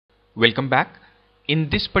Welcome back. In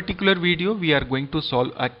this particular video, we are going to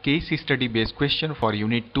solve a case study based question for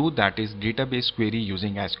Unit 2, that is database query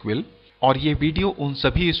using SQL. और ये video उन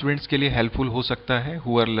सभी students के लिए helpful हो सकता है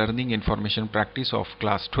who are learning information practice of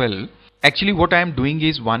class 12. Actually what I am doing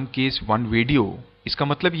is one case one video. इसका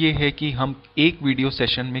मतलब ये है कि हम एक वीडियो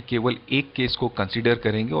सेशन में केवल एक केस को कंसीडर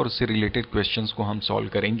करेंगे और उससे रिलेटेड क्वेश्चंस को हम सॉल्व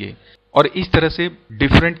करेंगे, और इस तरह से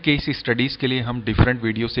डिफरेंट केस स्टडीज के लिए हम डिफरेंट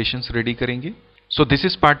वीडियो सेशंस रेडी करेंगे. So this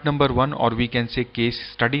is part number 1, or we can say case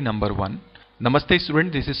study number 1. नमस्ते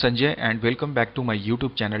student, this is Sanjay and welcome back to my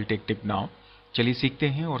YouTube channel techtipnow. चलिए सीखते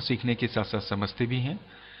हैं और सीखने के साथ साथ समझते भी हैं.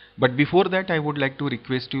 But before that I would like to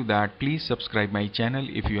request you that please subscribe my channel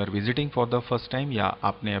if you are visiting for the first time, या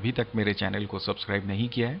आपने अभी तक मेरे चैनल को सब्सक्राइब नहीं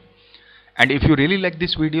किया है. And if you really like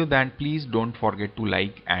this video then please don't forget to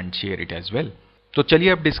like and share it as well. तो चलिए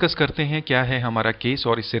अब डिस्कस करते हैं क्या है हमारा केस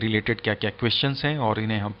और इससे रिलेटेड क्या क्या क्वेश्चंस हैं और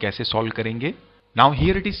इन्हें हम कैसे सॉल्व करेंगे. Now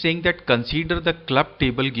here it is saying that consider the club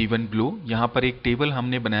table given below. यहाँ पर एक टेबल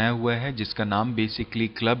हमने बनाया हुआ है जिसका नाम बेसिकली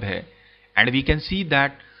क्लब है, and we can see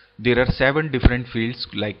that there are 7 different fields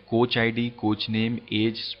like coach ID, coach name,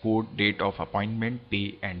 age, sport, date of appointment, pay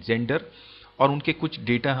and gender, और उनके कुछ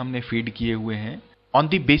डेटा हमने फीड किए हुए हैं.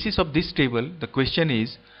 On the basis of this table, the question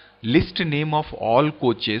is list name of all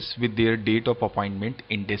coaches with their date of appointment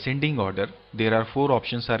in descending order. There are 4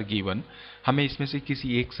 options are given. हमें इसमें से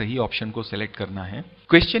किसी एक सही ऑप्शन को सेलेक्ट करना है.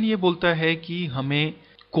 क्वेश्चन ये बोलता है कि हमें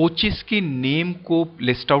कोचेस के नेम को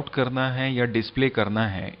लिस्ट आउट करना है या डिस्प्ले करना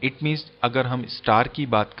है. इट मीन्स अगर हम स्टार की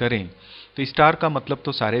बात करें तो स्टार का मतलब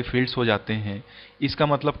तो सारे फील्ड्स हो जाते हैं. इसका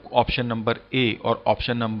मतलब ऑप्शन नंबर ए और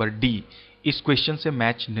ऑप्शन नंबर डी इस क्वेश्चन से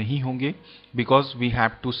मैच नहीं होंगे, because we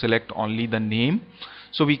have to select only the name.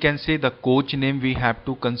 So we can say the coach name we have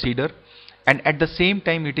to consider, and at the same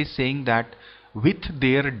time it is saying that with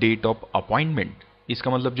their date of appointment.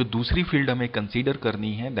 इसका मतलब जो दूसरी field हमें consider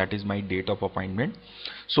करनी है that is my date of appointment.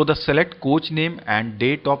 So the select coach name and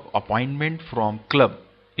date of appointment from club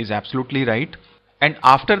is absolutely right. And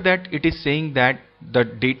after that it is saying that the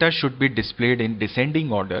data should be displayed in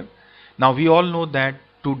descending order. Now we all know that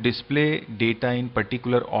to display data in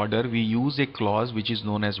particular order we use a clause which is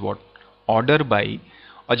known as what? Order by.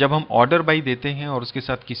 और जब हम order by देते हैं और उसके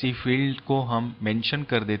साथ किसी field को हम मेंशन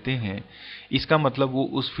कर देते हैं, इसका मतलब वो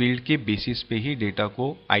उस फील्ड के बेसिस पे ही डेटा को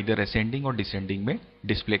आइदर असेंडिंग और डिसेंडिंग में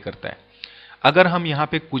डिस्प्ले करता है. अगर हम यहाँ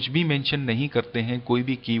पे कुछ भी मेंशन नहीं करते हैं, कोई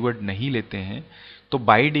भी कीवर्ड नहीं लेते हैं, तो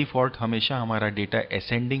बाय डिफ़ॉल्ट हमेशा हमारा डेटा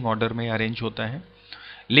असेंडिंग ऑर्डर में अरेंज होता है.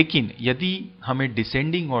 लेकिन यदि हमें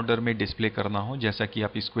डिसेंडिंग ऑर्डर में डिस्प्ले करना हो, जैसा कि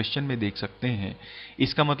आप इस क्वेश्चन में देख सकते हैं,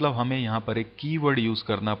 इसका मतलब हमें यहाँ पर एक कीवर्ड यूज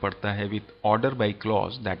करना पड़ता है with order by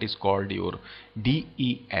clause, that is called your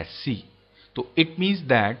DESC. तो इट मीन्स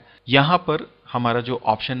दैट यहाँ पर हमारा जो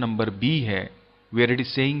ऑप्शन नंबर बी है, where it is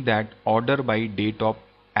saying that order by date of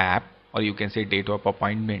app और you can say date of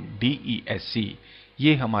appointment DESC,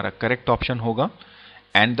 ये हमारा correct option होगा.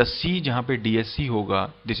 एंड द सी जहाँ पे DSC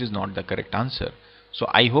होगा, this is not the correct answer. So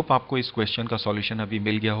I hope आपको इस question का सॉल्यूशन अभी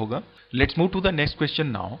मिल गया होगा. Let's move to the next question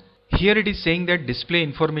now. Here it is saying that display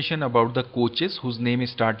information about the coaches whose name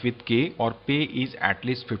start with K और पे is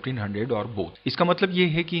at least 1500 और both. इसका मतलब ये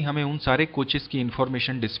है कि हमें उन सारे कोचेस की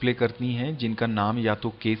इन्फॉर्मेशन डिस्प्ले करनी है जिनका नाम या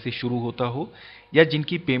तो K से शुरू होता हो या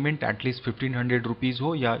जिनकी पेमेंट एटलीस्ट 1500 रुपीज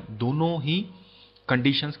हो, या दोनों ही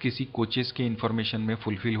कंडीशंस किसी कोचेस के इन्फॉर्मेशन में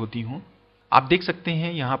फुलफिल होती हों. आप देख सकते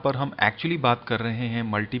हैं यहाँ पर हम एक्चुअली बात कर रहे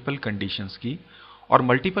हैं मल्टीपल कंडीशंस की, और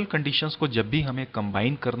मल्टीपल कंडीशंस को जब भी हमें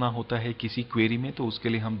कंबाइन करना होता है किसी क्वेरी में, तो उसके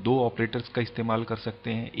लिए हम 2 ऑपरेटर्स का इस्तेमाल कर सकते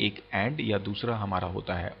हैं, एक एंड या दूसरा हमारा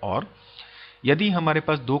होता है और. यदि हमारे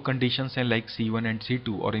पास 2 कंडीशंस हैं लाइक C1 एंड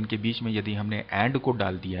C2 और इनके बीच में यदि हमने एंड को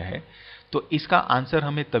डाल दिया है, तो इसका आंसर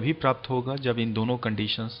हमें तभी प्राप्त होगा जब इन दोनों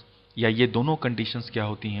कंडीशंस या ये दोनों कंडीशंस क्या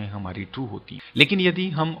होती हैं, हमारी ट्रू होती हैं. लेकिन यदि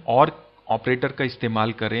हम और ऑपरेटर का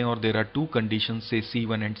इस्तेमाल करें और देयर आर 2 कंडीशंस से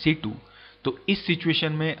C1 एंड C2, तो इस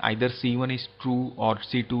सिचुएशन में आइदर C1 इज ट्रू और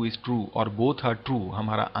C2 इज ट्रू और बोथ आर ट्रू,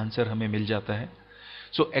 हमारा आंसर हमें मिल जाता है.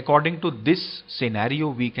 So according to this scenario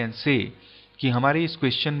we can say कि हमारे इस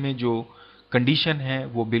क्वेश्चन में जो कंडीशन है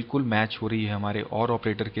वो बिल्कुल मैच हो रही है हमारे और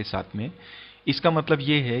ऑपरेटर के साथ में. इसका मतलब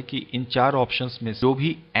ये है कि इन 4 ऑप्शंस में जो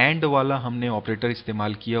भी एंड वाला हमने ऑपरेटर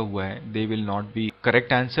इस्तेमाल किया हुआ है, they will not be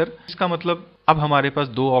correct answer. इसका मतलब अब हमारे पास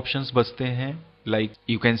 2 ऑप्शंस बचते हैं, like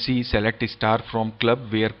you can see select star from club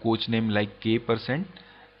where coach name like K%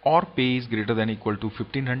 और pay is greater than equal to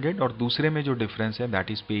 1500, और दूसरे में जो डिफरेंस है that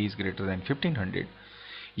is pay is greater than 1500.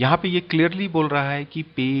 यहाँ पे ये क्लियरली बोल रहा है कि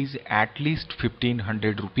pay is at least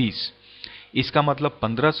 1500 rupees. इसका मतलब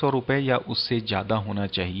 1500 रुपये या उससे ज़्यादा होना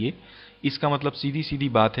चाहिए. इसका मतलब सीधी सीधी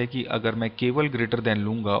बात है कि अगर मैं केवल ग्रेटर देन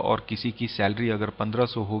लूँगा और किसी की सैलरी अगर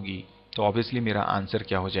 1500 होगी तो ऑब्वियसली मेरा आंसर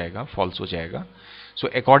क्या हो जाएगा, फॉल्स हो जाएगा। So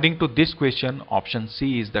according to this question option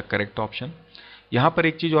C is the correct option. यहाँ पर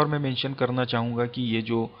एक चीज और मैं मेंशन करना चाहूंगा कि ये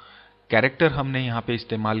जो कैरेक्टर हमने यहाँ पे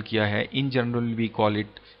इस्तेमाल किया है, in general we call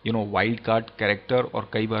it wild card character, और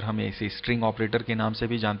कई बार हम इसे स्ट्रिंग ऑपरेटर के नाम से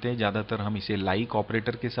भी जानते हैं। ज़्यादातर हम इसे लाइक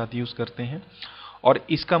ऑपरेटर के साथ यूज़ करते हैं, और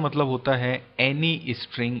इसका मतलब होता है any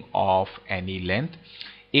string of any length.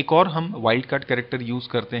 एक और हम वाइल्ड कार्ड कैरेक्टर यूज़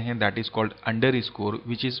करते हैं, that is called underscore,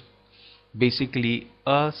 which is basically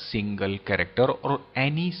a single character और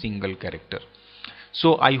any single character.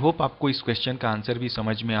 So I hope आपको इस क्वेश्चन का आंसर भी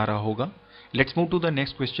समझ में आ रहा होगा। Let's move to the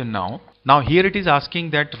next question now. Now here it is asking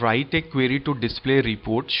that write a query to display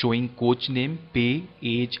report showing coach name, pay,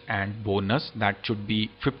 age and bonus that should be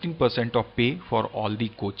 15% of pay for all the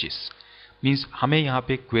coaches. Means हमें यहाँ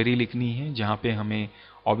पे query लिखनी है जहाँ पे हमें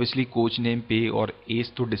obviously coach name, pay और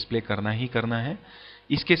age तो display करना ही करना है।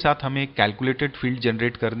 इसके साथ हमें कैलकुलेटेड फील्ड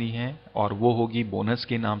जनरेट करनी है और वो होगी बोनस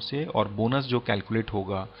के नाम से, और बोनस जो कैलकुलेट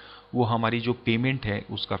होगा वो हमारी जो पेमेंट है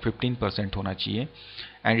उसका 15% होना चाहिए।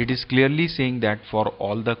 And it is clearly saying that for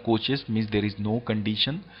all the coaches, means there is no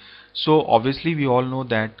condition. So obviously we all know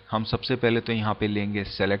that हम सबसे पहले तो यहाँ पे लेंगे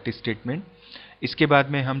सेलेक्ट स्टेटमेंट। इसके बाद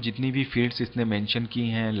में हम जितनी भी फील्ड्स इसने मेंशन की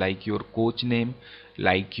हैं, like your coach name,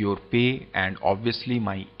 like your पे एंड ऑब्वियसली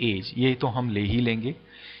माई एज, ये तो हम ले ही लेंगे।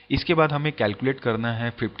 इसके बाद हमें कैलकुलेट करना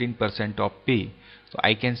है 15% ऑफ पे। तो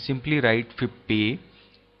आई कैन सिंपली राइट पे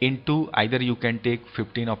into either you can take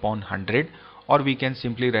 15 upon 100 or we can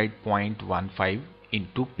simply write 0.15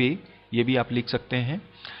 into pay, ये भी आप लिख सकते हैं।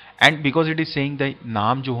 and because it is saying the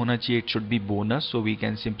नाम जो होना चाहिए it should be bonus, so we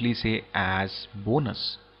can simply say as bonus,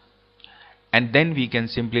 and then we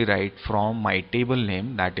can simply write from my table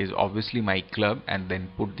name, that is obviously my club, and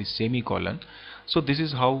then put the semicolon. So this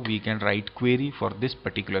is how we can write query for this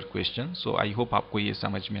particular question. So I hope आपको ये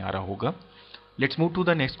समझ में आ रहा होगा। Let's move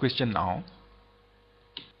to the next question now.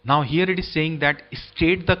 Now here it is saying that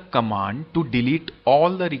state the command to delete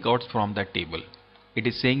all the records from the table. It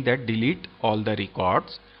is saying that delete all the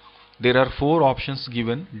records. There are 4 options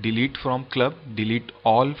given: delete from club, delete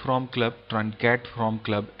all from club, truncate from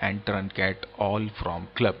club and truncate all from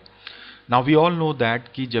club. Now we all know that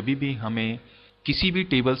कि जब भी हमें किसी भी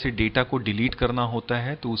table से data को delete करना होता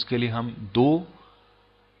है तो उसके लिए हम 2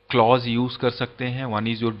 क्लॉज यूज कर सकते हैं। One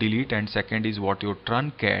is your delete and second is what your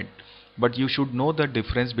truncate. But you should know the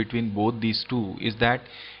difference between both these two is that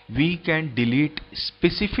we can delete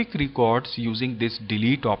specific records using this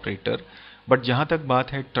delete operator, but जहाँ तक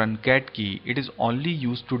बात है truncate की, it is only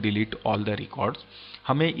used to delete all the records.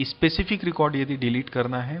 हमें specific record यदि delete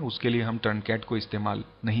करना है उसके लिए हम truncate को इस्तेमाल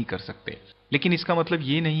नहीं कर सकते। लेकिन इसका मतलब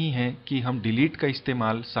ये नहीं है कि हम delete का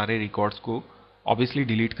इस्तेमाल सारे records को obviously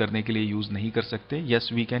delete करने के लिए यूज नहीं कर सकते।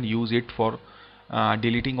 Yes, we can use it for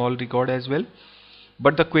deleting all record as well.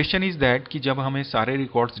 But the question is that कि जब हमें सारे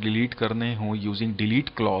रिकॉर्ड्स डिलीट करने हों यूजिंग डिलीट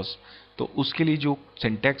क्लॉज, तो उसके लिए जो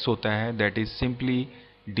सिंटैक्स होता है that is simply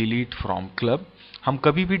delete from club. हम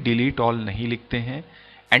कभी भी डिलीट ऑल नहीं लिखते हैं।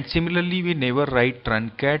 And similarly we never write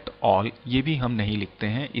truncate all, ये भी हम नहीं लिखते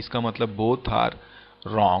हैं। इसका मतलब both are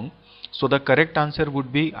wrong. So the correct answer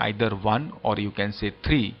would be either 1 और you can say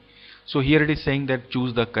 3. So here it is saying that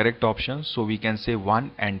choose the correct option. So we can say 1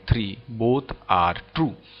 and 3 both are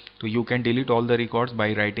true. So you can delete all the records by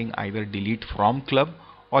writing either delete from club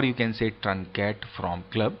or you can say truncate from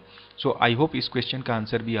club. So I hope इस question का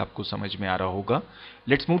answer भी आपको समझ में आ रहा होगा.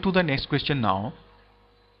 Let's move to the next question now.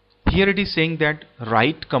 Here it is saying that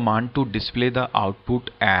write command to display the output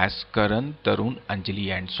as Karan, Tarun, Anjali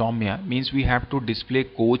and Soumya. Means we have to display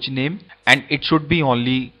coach name and it should be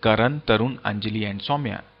only Karan, Tarun, Anjali and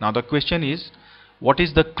Soumya. Now the question is, what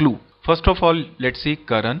is the clue? First of all, let's see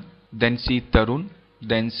Karan, then see Tarun,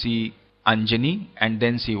 then see Anjani and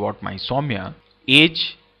then see what my Soumya. Age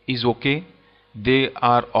is okay. They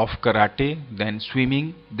are of karate, then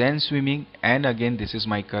swimming and again this is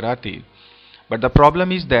my karate. But the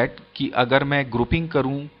problem is that कि अगर मैं grouping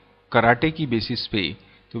करूं karate की basis पे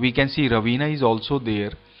तो we can see Raveena is also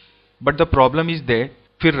there, but the problem is that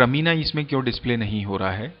फिर रमीना इसमें क्यों डिस्प्ले नहीं हो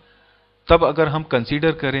रहा है। तब अगर हम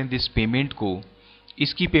कंसीडर करें दिस पेमेंट को,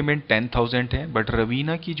 इसकी पेमेंट 10,000 है बट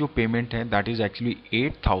रवीना की जो पेमेंट है that is actually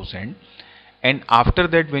 8,000 and after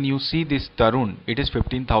that when you see this Tarun it is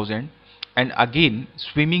 15,000 and again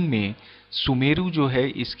swimming में सुमेरु जो है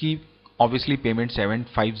इसकी ऑब्वियसली पेमेंट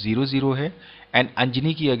 7,500 है एंड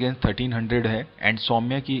अंजनी की अगेन 1,300 है एंड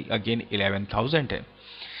सौम्या की अगेन 11,000 है।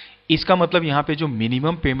 इसका मतलब यहाँ पे जो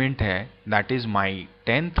मिनिमम पेमेंट है that is my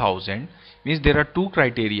 10,000। Means there are 2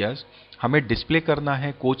 criterias. हमें डिस्प्ले करना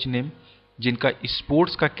है कोच नेम जिनका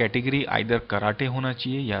स्पोर्ट्स का कैटेगरी आइदर कराटे होना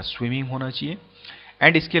चाहिए या स्विमिंग होना चाहिए,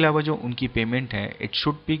 एंड इसके अलावा जो उनकी पेमेंट है it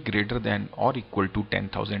should be greater than और इक्वल टू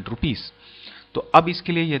 10,000 रुपीज। तो अब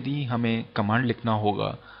इसके लिए यदि हमें कमांड लिखना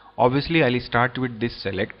होगा, obviously I will start with this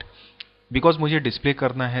select, because मुझे डिस्प्ले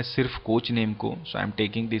करना है सिर्फ कोच नेम को, सो I am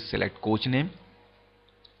taking this select coach name,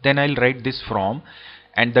 then I will write this from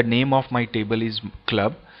and the name of my table is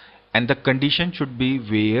club, and the condition should be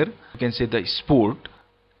where you can say the sport,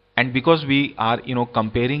 and because we are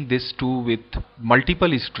comparing this to with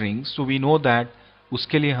multiple strings, so we know that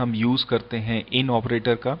उसके लिए हम use करते हैं इन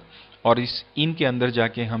operator का, और इस इन के अंदर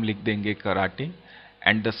जाके हम लिख देंगे karate,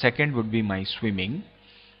 and the second would be my swimming,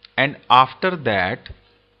 and after that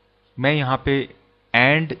मैं यहाँ पे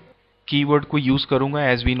एंड कीवर्ड को यूज करूंगा,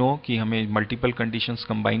 एज वी नो कि हमें मल्टीपल कंडीशंस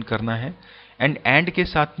कंबाइन करना है, एंड के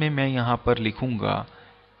साथ में मैं यहां पर लिखूंगा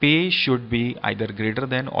पे should be either greater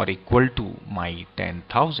than और equal to my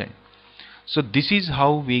 10,000। So this is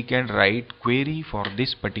how we can write query for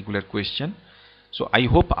this particular question. So I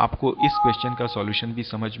hope आपको इस क्वेश्चन का सॉल्यूशन भी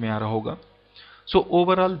समझ में आ रहा होगा। So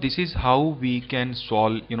overall this is how we can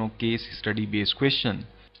solve case study based question.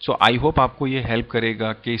 So I hope आपको ये हेल्प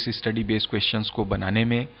करेगा केस स्टडी बेस्ड क्वेश्चंस को बनाने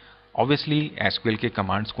में, ऑब्वियसली एसक्यूएल के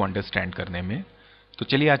कमांड्स को अंडरस्टैंड करने में। तो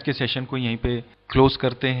चलिए आज के सेशन को यहीं पे क्लोज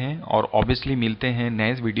करते हैं, और ऑब्वियसली मिलते हैं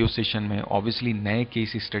नए वीडियो सेशन में, ऑब्वियसली नए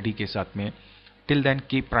केस स्टडी के साथ में। Till then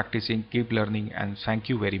keep practising, keep learning, and thank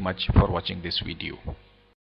you very much for watching this video.